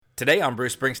Today on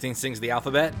Bruce Springsteen Sings the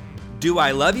Alphabet, Do I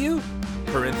Love You?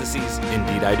 Parentheses,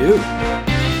 Indeed I Do.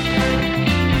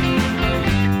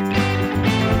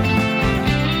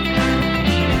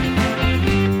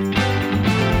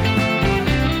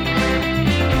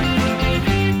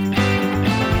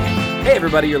 Hey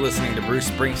everybody, you're listening to Bruce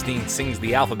Springsteen Sings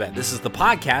the Alphabet. This is the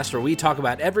podcast where we talk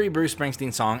about every Bruce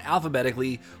Springsteen song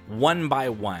alphabetically, one by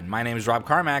one. My name is Rob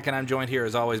Carmack, and I'm joined here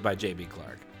as always by J.B.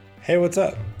 Clark. Hey, what's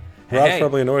up? Rob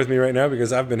probably annoys me right now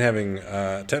because I've been having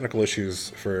technical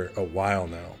issues for a while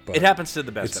now. But it happens to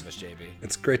the best of us, JB.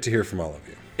 It's great to hear from all of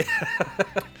you.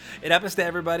 It happens to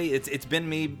everybody. It's been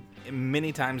me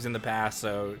many times in the past,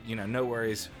 so no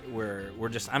worries.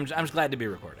 I'm just glad to be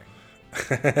recording.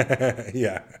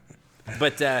 Yeah.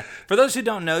 But for those who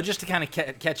don't know, just to kind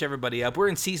of catch everybody up, we're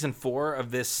in season 4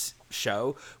 of this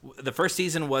show. The first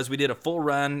season was we did a full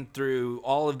run through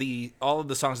all of the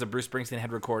songs that Bruce Springsteen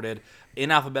had recorded in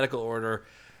alphabetical order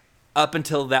up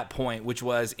until that point, which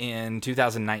was in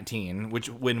 2019,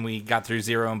 when we got through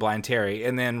Zero and Blind Terry.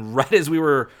 And then right as we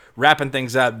were wrapping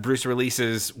things up, Bruce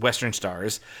releases Western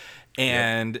Stars.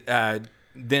 And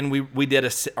then we did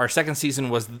our second season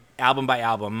was album by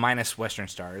album minus Western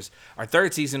Stars. Our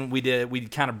third season we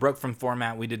kind of broke from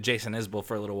format. We did Jason Isbell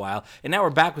for a little while, and now we're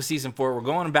back with season 4. We're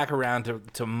going back around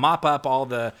to mop up all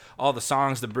the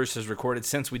songs that Bruce has recorded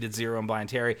since we did Zero and Blind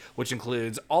Terry, which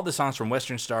includes all the songs from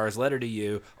Western Stars, Letter to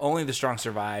You, Only the Strong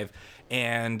Survive,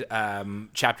 and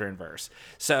Chapter and Verse.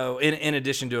 So in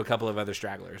addition to a couple of other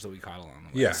stragglers that we caught along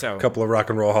the way. Yeah, so a couple of Rock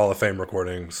and Roll Hall of Fame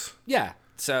recordings. Yeah.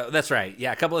 So that's right.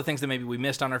 Yeah, a couple of things that maybe we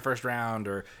missed on our first round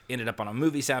or ended up on a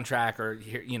movie soundtrack or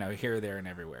here, there, and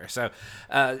everywhere. So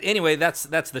anyway, that's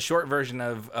the short version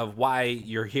of why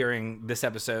you're hearing this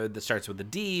episode that starts with a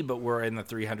D, but we're in the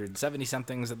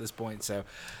 370-somethings at this point. So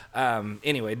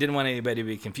anyway, didn't want anybody to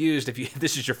be confused. If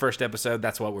this is your first episode,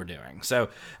 that's what we're doing. So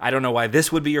I don't know why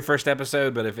this would be your first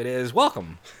episode, but if it is,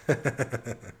 welcome.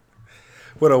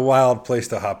 What a wild place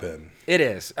to hop in. It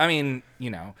is. I mean,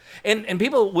 and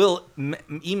people will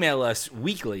email us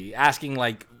weekly asking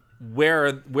like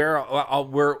where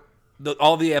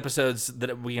all the episodes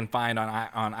that we can find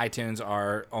on iTunes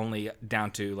are only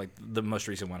down to like the most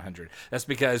recent 100. That's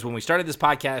because when we started this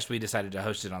podcast, we decided to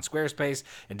host it on Squarespace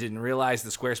and didn't realize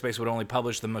that Squarespace would only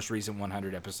publish the most recent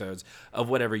 100 episodes of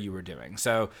whatever you were doing.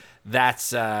 So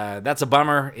that's a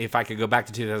bummer. If I could go back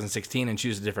to 2016 and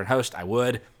choose a different host, I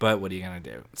would. But what are you going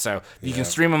to do? So you can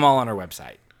stream them all on our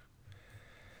website.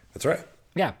 That's right.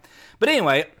 Yeah. But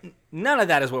anyway, none of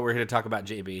that is what we're here to talk about,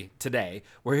 JB, today.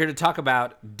 We're here to talk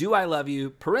about Do I Love You,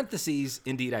 parentheses,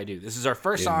 Indeed I Do. This is our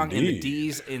first song in the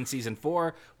D's in Season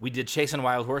 4. We did Chasing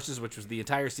Wild Horses, which was the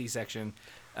entire C section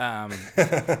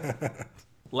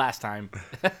last time.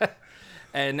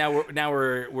 And now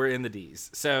we're in the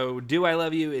D's. So Do I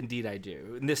Love You, Indeed I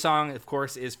Do. And this song, of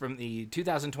course, is from the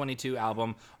 2022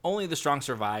 album Only the Strong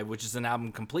Survive, which is an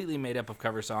album completely made up of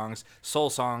cover songs, soul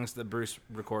songs that Bruce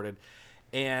recorded.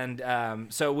 And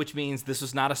which means this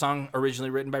was not a song originally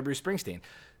written by Bruce Springsteen.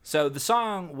 So the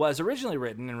song was originally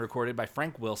written and recorded by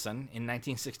Frank Wilson in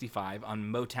 1965 on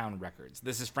Motown Records.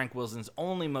 This is Frank Wilson's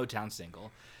only Motown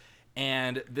single.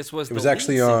 And this was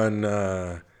actually on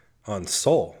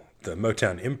Soul, the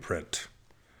Motown imprint.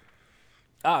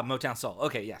 Motown Soul.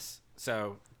 Okay, yes.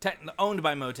 So owned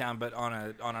by Motown, but on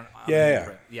an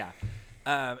imprint. Yeah.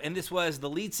 And this was the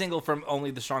lead single from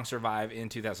Only the Strong Survive in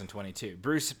 2022.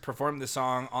 Bruce performed the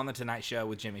song on The Tonight Show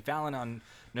with Jimmy Fallon on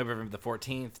November the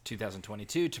 14th,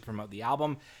 2022 to promote the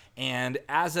album. And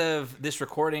as of this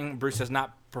recording, Bruce has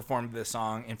not performed this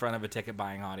song in front of a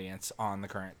ticket-buying audience on the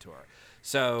current tour.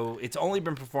 So it's only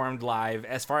been performed live,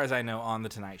 as far as I know, on The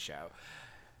Tonight Show.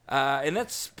 And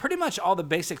that's pretty much all the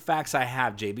basic facts I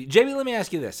have, JB. JB, let me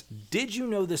ask you this. Did you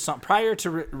know this song? Prior to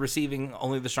receiving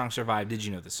Only the Strong Survive, did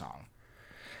you know this song?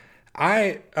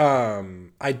 I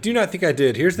do not think I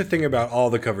did. Here's the thing about all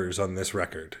the covers on this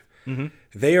record. Mm-hmm.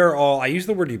 They are all, I use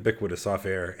the word ubiquitous off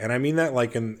air, and I mean that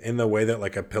like in the way that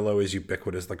like a pillow is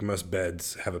ubiquitous, like most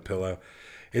beds have a pillow.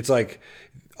 It's like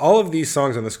all of these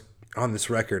songs on this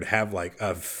record have like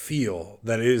a feel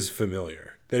that is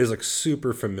familiar, that is like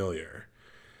super familiar,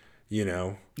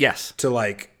 Yes.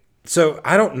 So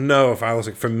I don't know if I was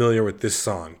like familiar with this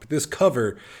song, but this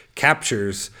cover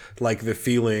captures like the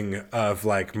feeling of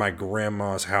like my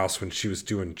grandma's house when she was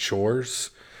doing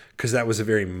chores, because that was a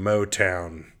very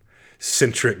Motown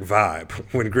centric vibe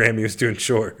when Grammy was doing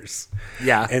chores.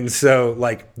 Yeah. And so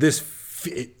like this,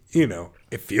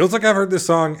 it feels like I've heard this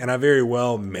song, and I very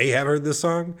well may have heard this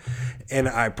song, and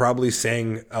I probably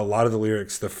sang a lot of the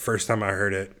lyrics the first time I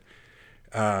heard it.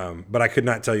 But I could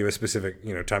not tell you a specific,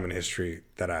 time in history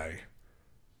that I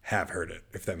have heard it,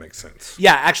 if that makes sense.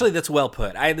 Yeah, actually, that's well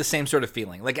put. I had the same sort of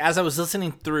feeling. Like, as I was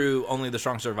listening through Only the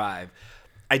Strong Survive,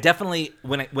 I definitely,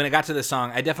 when it got to this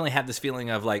song, I definitely had this feeling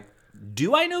of like,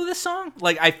 do I know this song?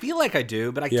 Like, I feel like I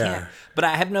do, but I can't. But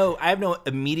I have no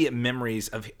immediate memories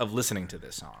of listening to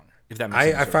this song. If that makes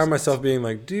sense. I find myself being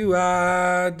like, do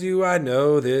I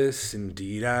know this?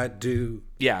 Indeed, I do.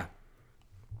 Yeah.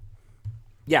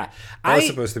 That was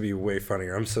supposed to be way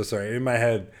funnier. I'm so sorry. In my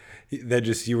head,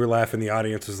 you were laughing. The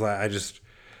audience was laughing.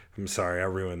 I'm sorry. I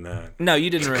ruined that. No, you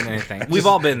didn't ruin anything. We've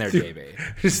all been there,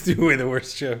 JB. Just threw away the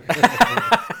worst joke.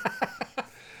 It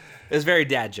was a very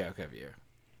dad joke of you.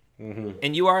 Mm-hmm.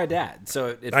 And you are a dad,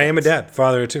 so I am a dad,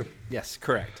 father too. Yes,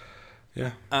 correct.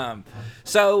 Yeah.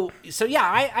 So yeah,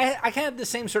 I kind of had the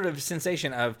same sort of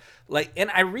sensation of like,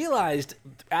 and I realized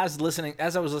as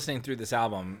I was listening through this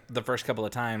album the first couple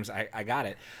of times I got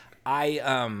it,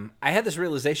 I had this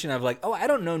realization of like, oh, I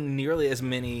don't know nearly as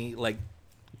many like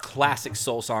classic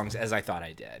soul songs as I thought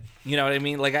I did. You know what I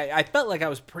mean? Like I felt like I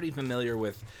was pretty familiar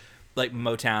with like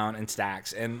Motown and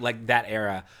Stax and like that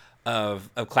era of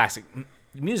classic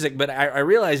music, but I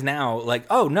realize now, like,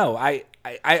 oh no, I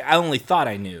only thought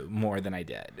I knew more than I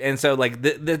did, and so like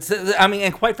that's, I mean,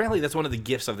 and quite frankly, that's one of the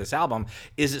gifts of this album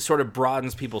is it sort of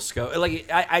broadens people's scope. Like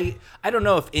I don't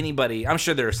know if anybody, I'm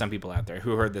sure there are some people out there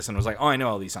who heard this and was like, oh, I know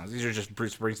all these songs. These are just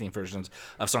Bruce Springsteen versions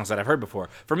of songs that I've heard before.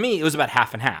 For me, it was about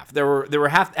half and half. There were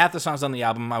half the songs on the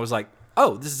album I was like,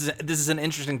 oh, this is an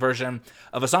interesting version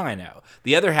of a song I know.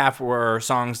 The other half were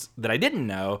songs that I didn't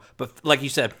know, but like you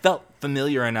said, felt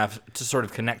familiar enough to sort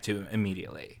of connect to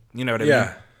immediately. You know what I mean?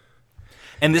 Yeah.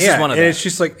 And this is one of them. And it's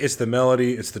just like, it's the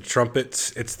melody, it's the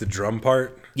trumpets, it's the drum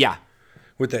part. Yeah.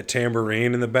 With that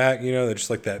tambourine in the back, you know, that's just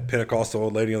like that Pentecostal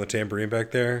old lady on the tambourine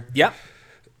back there. Yep.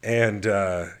 And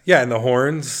and the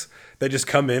horns, they just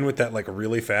come in with that like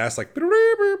really fast, like,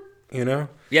 you know?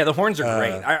 Yeah, the horns are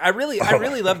great. I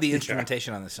really love the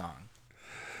instrumentation on this song.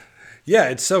 Yeah,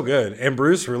 it's so good. And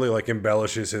Bruce really like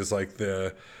embellishes his like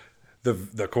the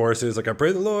choruses, like, I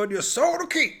pray the Lord your soul to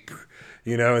keep.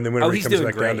 You know, and then whenever he comes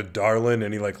back down to darling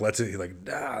and he like lets it, he like,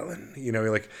 darling, you know,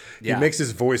 he makes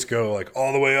his voice go like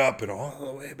all the way up and all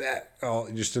the way back. All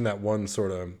just in that one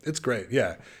sort of, it's great.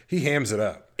 Yeah. He hams it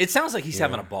up. It sounds like he's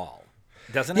having a ball,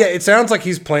 doesn't it? Yeah, it sounds like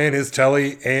he's playing his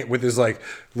telly and with his like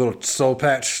little soul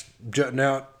patch jutting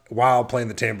out while playing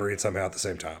the tambourine somehow at the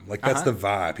same time. Like that's the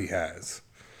vibe he has.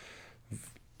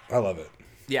 I love it.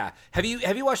 Yeah. Have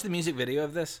you watched the music video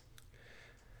of this?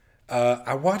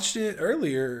 I watched it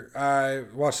earlier. I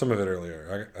watched some of it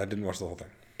earlier. I didn't watch the whole thing.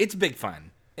 It's big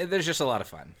fun. There's just a lot of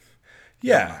fun.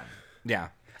 Yeah. Yeah.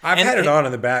 I've had it on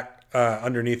in the back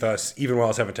underneath us, even while I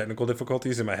was having technical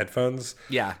difficulties in my headphones.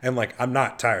 Yeah. And like, I'm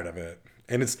not tired of it.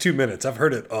 And it's 2 minutes. I've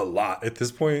heard it a lot at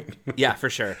this point. Yeah, for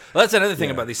sure. Well, that's another thing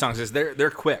about these songs is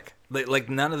they're quick. Like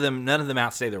none of them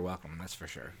outstay their welcome. That's for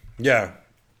sure. Yeah.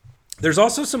 There's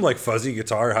also some like fuzzy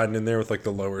guitar hiding in there with like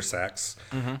the lower sax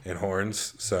and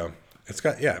horns. So it's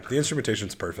got, the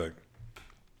instrumentation's perfect.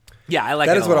 Yeah, I like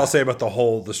that. That is what I'll say about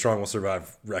the Strong Will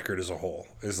Survive record as a whole.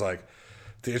 Is like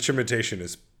the instrumentation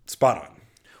is spot on.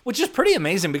 Which is pretty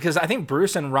amazing because I think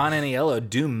Bruce and Ron Aniello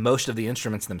do most of the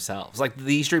instruments themselves. Like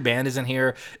the E Street Band isn't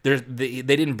here. They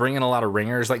didn't bring in a lot of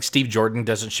ringers. Like Steve Jordan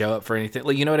doesn't show up for anything.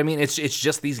 Like, you know what I mean? It's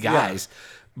just these guys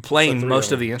playing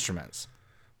most of the instruments.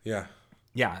 Yeah.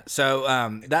 Yeah. So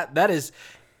that is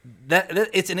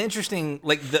it's an interesting,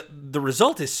 like the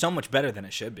result is so much better than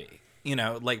it should be. You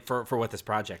know, like for what this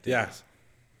project is.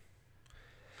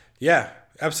 Yeah,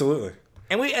 absolutely.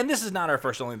 And this is not our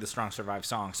first Only the Strong Survive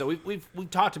song. So we've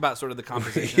talked about sort of the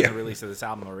composition and the release of this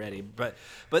album already. But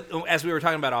as we were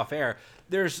talking about off air,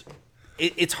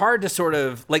 it's hard to sort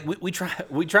of like we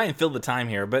try and fill the time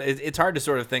here, but it's hard to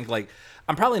sort of think like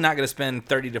I'm probably not going to spend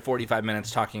 30 to 45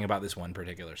 minutes talking about this one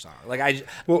particular song. Like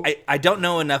I don't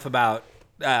know enough about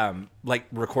like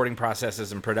recording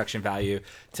processes and production value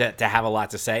to have a lot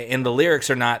to say, and the lyrics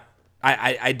are not.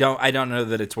 I don't know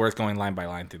that it's worth going line by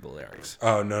line through the lyrics.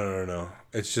 Oh no!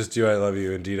 It's just "Do I love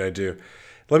you? Indeed I do."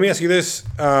 Let me ask you this: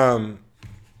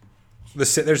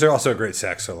 there's also a great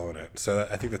sax solo in it, so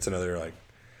I think that's another like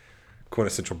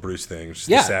quintessential Bruce thing, just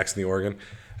the sax and the organ.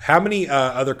 How many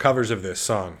other covers of this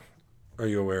song are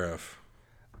you aware of?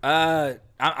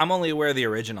 I'm only aware of the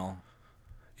original.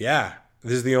 Yeah,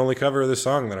 this is the only cover of this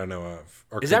song that I know of,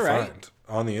 or is could that right? find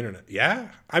on the internet. Yeah,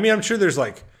 I mean, I'm sure there's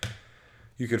like.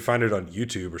 You could find it on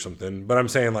YouTube or something, but I'm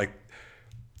saying like,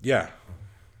 yeah,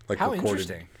 like how recorded.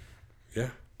 Interesting. Yeah,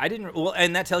 I didn't. Well,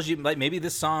 and that tells you like maybe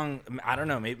this song. I don't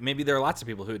know. Maybe there are lots of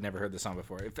people who had never heard the song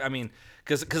before. I mean,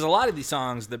 because a lot of these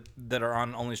songs that are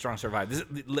on Only Strong Survive.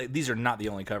 These are not the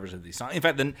only covers of these songs. In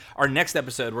fact, then our next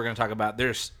episode we're going to talk about.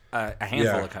 There's a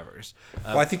handful of covers.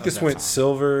 Well, I think this went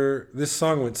silver. This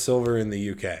song went silver in the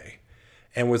UK,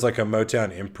 and was like a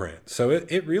Motown imprint. So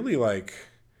it really like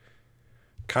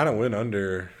kind of went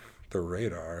under the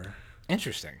radar.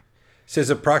 Interesting. It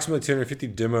says approximately 250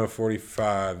 demo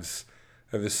 45s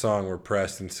of this song were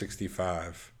pressed in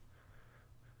 65.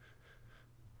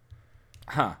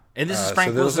 Huh. And this is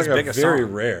Frank Wilson's like biggest very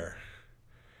song. rare.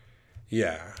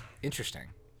 Yeah. Interesting.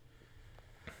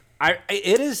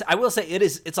 It is. I will say it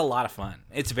is. It's a lot of fun.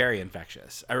 It's very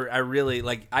infectious. I really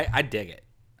like. I dig it.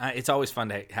 It's always fun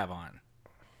to have on.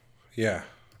 Yeah.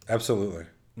 Absolutely.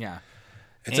 Yeah.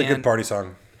 It's a good party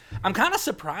song. I'm kind of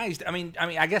surprised. I mean,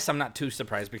 I guess I'm not too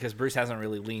surprised because Bruce hasn't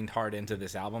really leaned hard into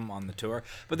this album on the tour.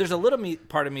 But there's a little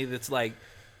part of me that's like,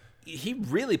 he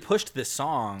really pushed this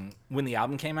song when the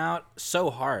album came out so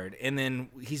hard, and then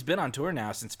he's been on tour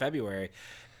now since February,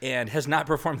 and has not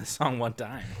performed this song one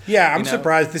time. Yeah, I'm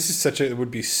surprised. This is it would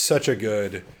be such a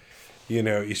good,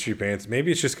 E Street Bands.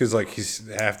 Maybe it's just because like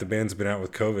half the band's been out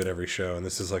with COVID every show, and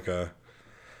this is like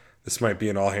this might be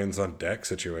an all hands on deck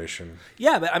situation.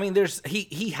 Yeah, but I mean,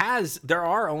 there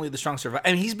are only the Strong Survive.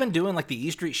 I mean, he's been doing like the E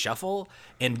Street Shuffle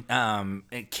and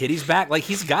Kitty's back. Like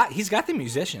he's got the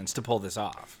musicians to pull this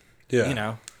off.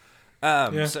 Yeah,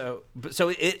 So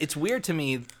it's weird to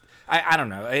me. I don't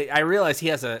know. I realize he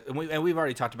has and we've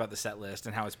already talked about the set list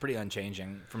and how it's pretty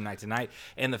unchanging from night to night,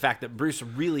 and the fact that Bruce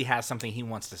really has something he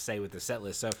wants to say with the set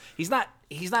list. So he's not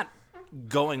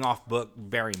going off book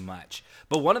very much.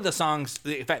 But one of the songs,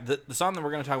 in fact, the song that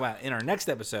we're going to talk about in our next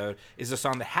episode is a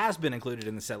song that has been included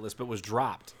in the set list but was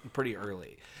dropped pretty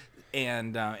early.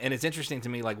 And it's interesting to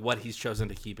me like what he's chosen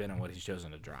to keep in and what he's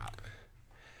chosen to drop.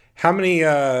 How many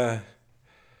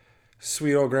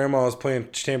sweet old grandmas playing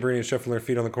tambourine and shuffling their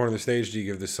feet on the corner of the stage do you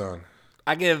give this song?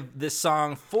 I give this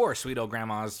song 4 sweet old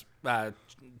grandmas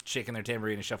shaking their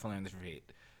tambourine and shuffling their feet.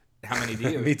 How many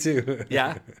do you? Me too.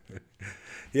 Yeah?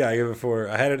 Yeah, I give it 4.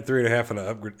 I had it at 3.5 and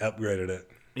I upgraded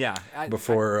it. Yeah.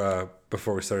 Before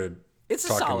we started it's a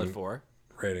solid 4.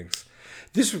 Ratings.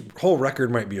 This whole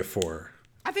record might be a 4.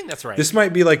 I think that's right. This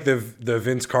might be like the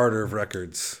Vince Carter of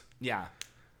records. Yeah.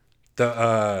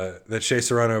 The Shea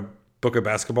Serrano book of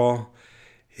basketball.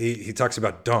 He talks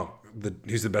about dunk.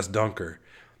 He's the best dunker.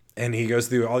 And he goes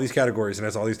through all these categories and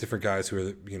has all these different guys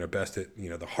who are best at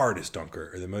the hardest dunker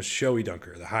or the most showy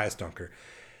dunker, or the highest dunker.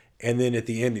 And then at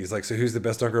the end, he's like, so who's the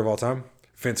best dunker of all time?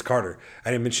 Vince Carter.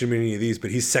 I didn't mention any of these, but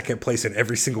he's second place in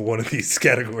every single one of these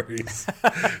categories.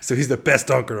 So he's the best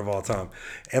dunker of all time.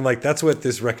 And like, that's what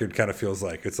this record kind of feels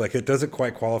like. It's like, it doesn't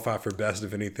quite qualify for best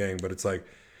of anything, but it's like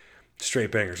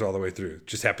straight bangers all the way through. It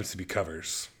just happens to be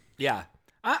covers. Yeah.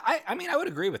 I mean, I would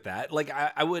agree with that. Like,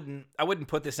 I wouldn't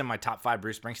put this in my top 5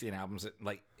 Bruce Springsteen albums,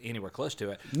 like anywhere close to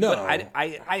it. No. But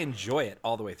I enjoy it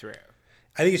all the way through.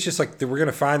 I think it's just like we're going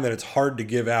to find that it's hard to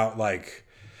give out like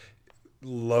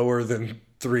lower than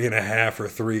 3.5 or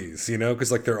 3s,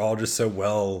 because like they're all just so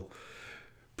well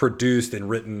produced and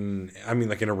written. I mean,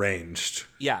 like and arranged.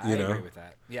 Yeah, I agree with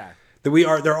that. Yeah,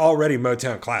 they're already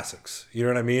Motown classics. You know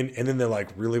what I mean? And then they're like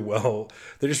really well.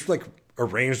 They're just like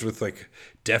arranged with like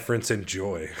deference and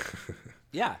joy.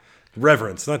 Yeah,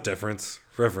 reverence, not deference.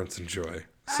 Reverence and joy.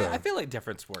 So I feel like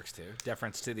deference works too.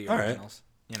 Deference to the originals.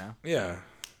 Yeah.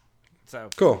 So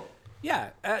cool. Yeah.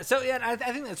 I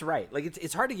think that's right. Like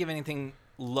it's hard to give anything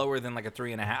lower than like a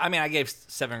 3.5. I mean, I gave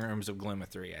 7 Rooms of Gloom a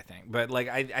 3, I think, but like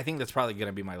I think that's probably going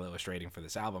to be my lowest rating for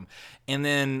this album. And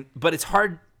then, but it's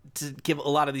hard to give a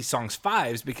lot of these songs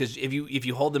 5s because if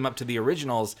you hold them up to the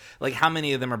originals, like how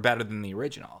many of them are better than the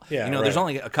original? Yeah, there's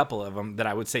only a couple of them that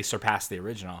I would say surpass the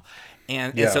original,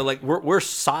 and so like we're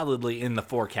solidly in the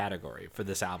 4 category for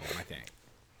this album, I think.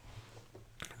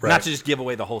 Right. Not to just give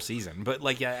away the whole season, but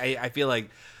like I feel like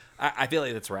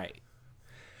that's right.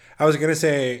 I was gonna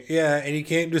say and you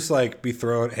can't just like be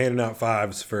handing out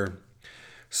 5s for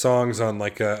songs on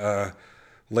like a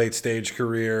late stage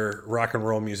career rock and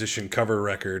roll musician cover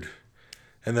record,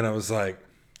 and then I was like,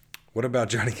 what about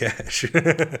Johnny Cash?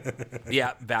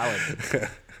 Yeah, valid.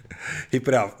 He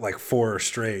put out like 4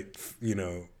 straight,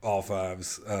 all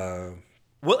 5s.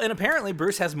 Well, and apparently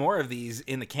Bruce has more of these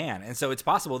in the can, and so it's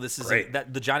possible this is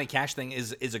that the Johnny Cash thing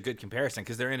is a good comparison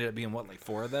because there ended up being like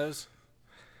 4 of those.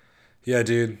 Yeah,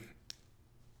 dude.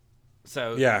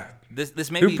 So yeah, this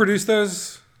may who produced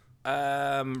those?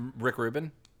 Rick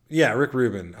Rubin. Yeah, Rick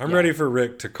Rubin. I'm ready for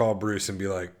Rick to call Bruce and be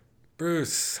like,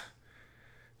 Bruce,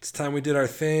 It's time we did our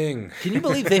thing. Can you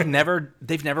believe they've never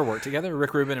worked together,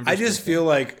 Rick Rubin and Bruce I just Springsteen? feel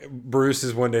like Bruce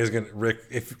is one day is gonna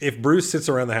if Bruce sits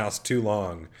around the house too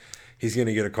long, he's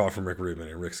gonna get a call from Rick Rubin,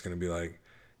 and Rick's gonna be like,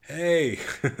 "Hey,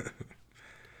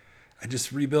 I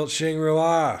just rebuilt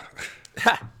Shangri-La.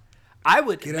 I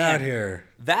would Get man, out here."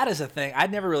 That is a thing.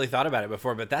 I'd never really thought about it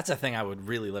before, but that's a thing I would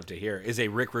really love to hear. Is a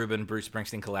Rick Rubin Bruce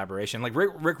Springsteen collaboration. Like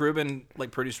Rick Rubin like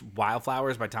produced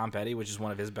Wildflowers by Tom Petty, which is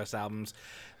one of his best albums,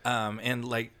 and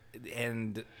like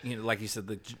you said,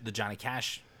 the Johnny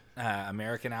Cash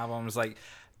American albums. Like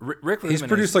Rick Rubin, He's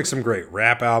produced like some great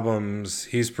rap albums.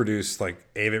 He's produced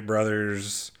like Avett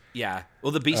Brothers. Yeah,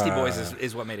 well, the Beastie Boys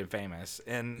is what made him famous,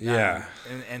 and Yeah.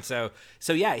 and so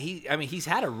yeah, he's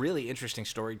had a really interesting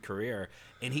storied career,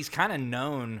 and he's kind of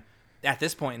known at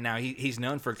this point now. He's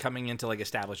known for coming into like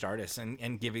established artists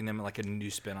and giving them like a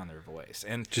new spin on their voice,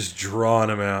 and Just drawing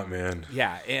them out, man.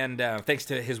 yeah, and thanks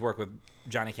to his work with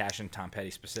Johnny Cash and Tom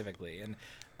Petty specifically, and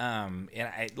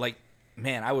I like,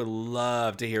 man, I would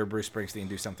love to hear Bruce Springsteen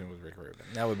do something with Rick Rubin.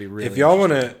 That would be really. If y'all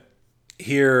want to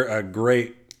hear a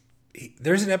great,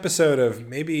 there's an episode of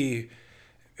maybe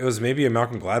a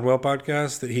Malcolm Gladwell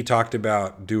podcast that he talked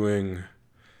about doing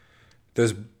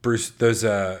those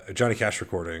Johnny Cash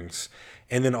recordings,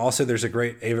 and then also there's a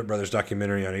great Avett Brothers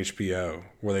documentary on HBO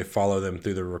where they follow them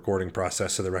through the recording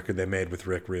process of the record they made with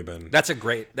Rick Rubin. That's a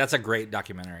great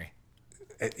documentary.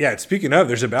 Yeah, speaking of,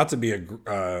 there's about to be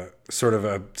a sort of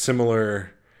a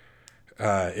similar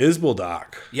Isbell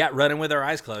doc. Yeah, Running with Our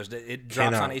Eyes Closed. It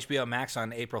drops Cannot. on HBO Max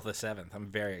on April the 7th. I'm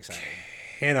very excited.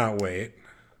 Cannot wait.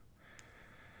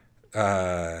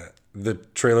 The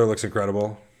trailer looks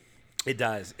incredible. It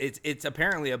does. It's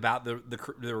apparently about the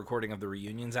recording of the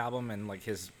Reunions album and like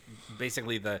his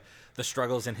basically the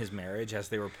struggles in his marriage as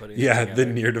they were putting it Yeah,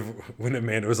 together. when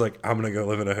Amanda was like, "I'm gonna go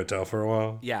live in a hotel for a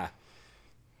while." Yeah.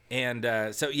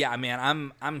 And so yeah,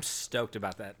 man, I'm stoked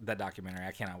about that documentary.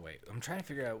 I cannot wait. I'm trying to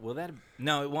figure out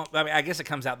no, it won't. I mean, I guess it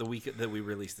comes out the week that we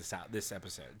release this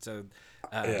episode. So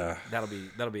Yeah.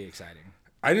 that'll be exciting.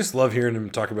 I just love hearing him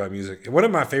talk about music. One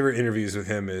of my favorite interviews with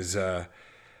him is the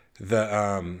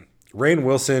Rainn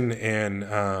Wilson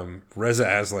and Reza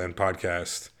Aslan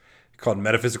podcast called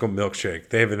Metaphysical Milkshake.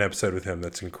 They have an episode with him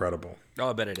that's incredible.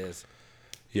 Oh, I bet it is.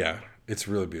 Yeah, it's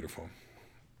really beautiful.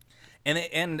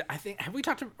 And I think, have we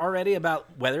talked already about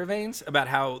Weather Vanes? About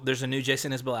how there's a new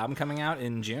Jason Isbell album coming out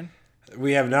in June?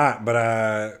 We have not,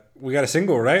 but we got a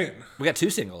single, right? We got 2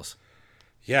 singles.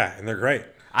 Yeah, and they're great.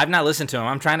 I've not listened to them.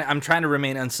 I'm trying to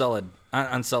remain unsullied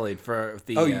for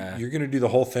the. Oh, you're gonna do the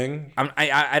whole thing?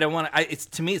 I don't want to. It's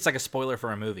to me, it's like a spoiler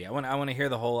for a movie. I want to hear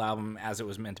the whole album as it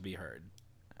was meant to be heard.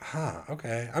 Huh.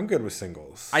 Okay. I'm good with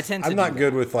singles. I'm not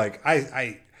good with like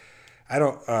I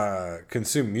don't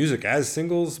consume music as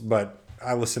singles, but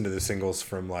I listen to the singles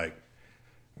from like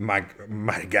my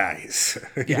guys.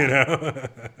 Yeah. You know.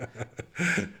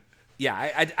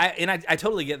 Yeah, I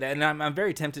totally get that, and I'm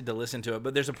very tempted to listen to it,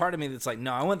 but there's a part of me that's like,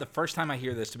 no, I want the first time I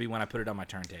hear this to be when I put it on my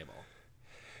turntable.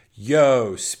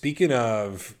 Yo, speaking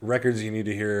of records you need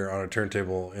to hear on a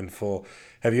turntable in full,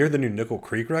 have you heard the new Nickel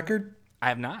Creek record? I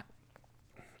have not.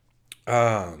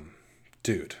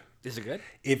 Dude. Is it good?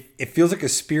 It feels like a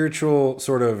spiritual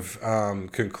sort of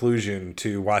conclusion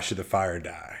to Why Should the Fire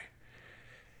Die?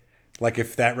 Like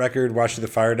if that record, Why Should the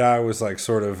Fire Die, was like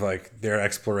sort of like their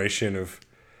exploration of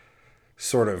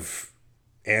sort of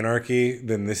anarchy,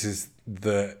 then this is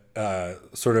the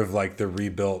sort of like the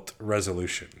rebuilt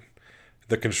Resolution,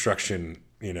 the construction,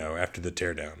 after the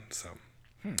teardown. So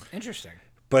Interesting.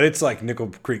 but it's like Nickel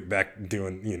Creek back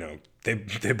doing, they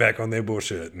back on their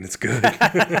bullshit, and it's good.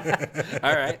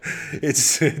 All right.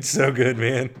 It's so good,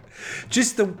 man.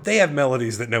 Just they have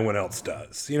melodies that no one else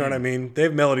does. You know what I mean? They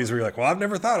have melodies where you're like, well, I've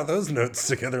never thought of those notes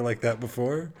together like that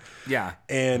before. Yeah.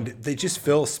 And they just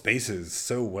fill spaces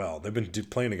so well. They've been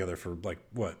playing together for like,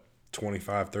 what,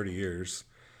 25, 30 years.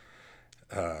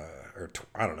 I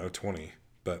don't know, 20.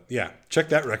 But yeah, check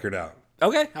that record out.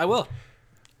 Okay, I will.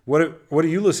 What are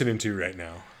you listening to right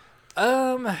now?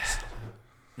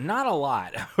 Not a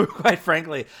lot, quite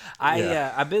frankly.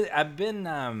 Yeah. I've been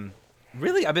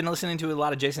listening to a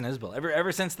lot of Jason Isbell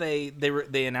ever since they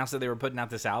announced that they were putting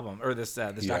out this album or this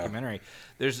documentary.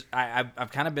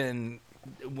 I've kind of been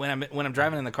when I'm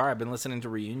driving in the car, I've been listening to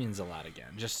Reunions a lot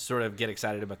again, just to sort of get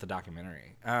excited about the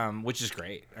documentary, which is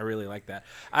great. I really like that.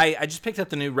 I just picked up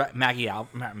the new Maggie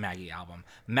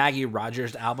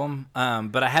Rogers album,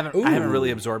 but I haven't really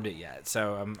absorbed it yet.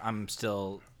 So I'm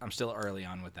still early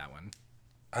on with that one.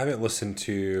 I haven't listened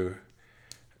to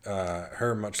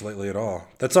her much lately at all.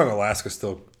 That song Alaska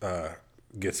still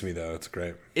gets me though. It's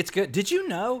great. It's good. Did you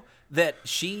know that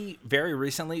she very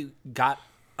recently got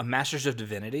a Master's of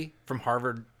Divinity from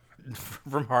Harvard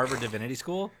Divinity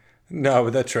School. No,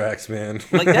 but that tracks, man.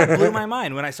 Like, that blew my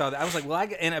mind when I saw that. I was like, well,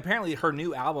 and apparently her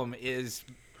new album is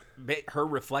her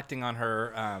reflecting on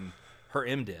her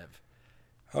MDiv.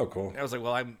 Oh, cool. I was like,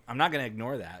 well, I'm not going to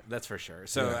ignore that. That's for sure.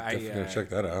 So Yeah, definitely gonna check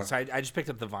that out. So I just picked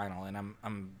up the vinyl, and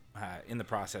I'm in the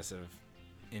process of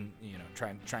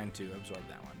trying to absorb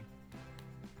that one.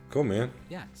 Cool, man.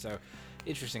 Yeah. So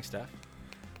interesting stuff.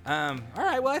 All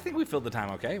right. Well, I think we filled the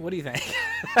time. Okay. What do you think?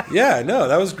 Yeah, no,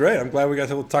 that was great. I'm glad we got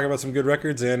to talk about some good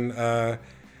records. And,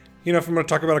 if I'm going to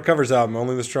talk about a covers album,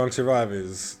 Only the Strong Survive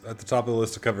is at the top of the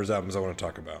list of covers albums I want to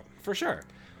talk about. For sure.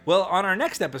 Well, on our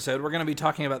next episode, we're going to be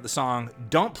talking about the song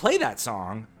Don't Play That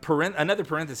Song, another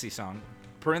parentheses song,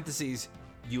 parentheses,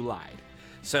 You Lied.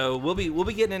 So we'll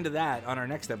be getting into that on our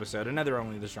next episode, another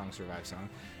Only the Strong Survive song.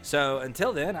 So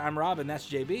until then, I'm Rob, and that's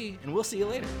JB, and we'll see you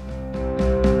later.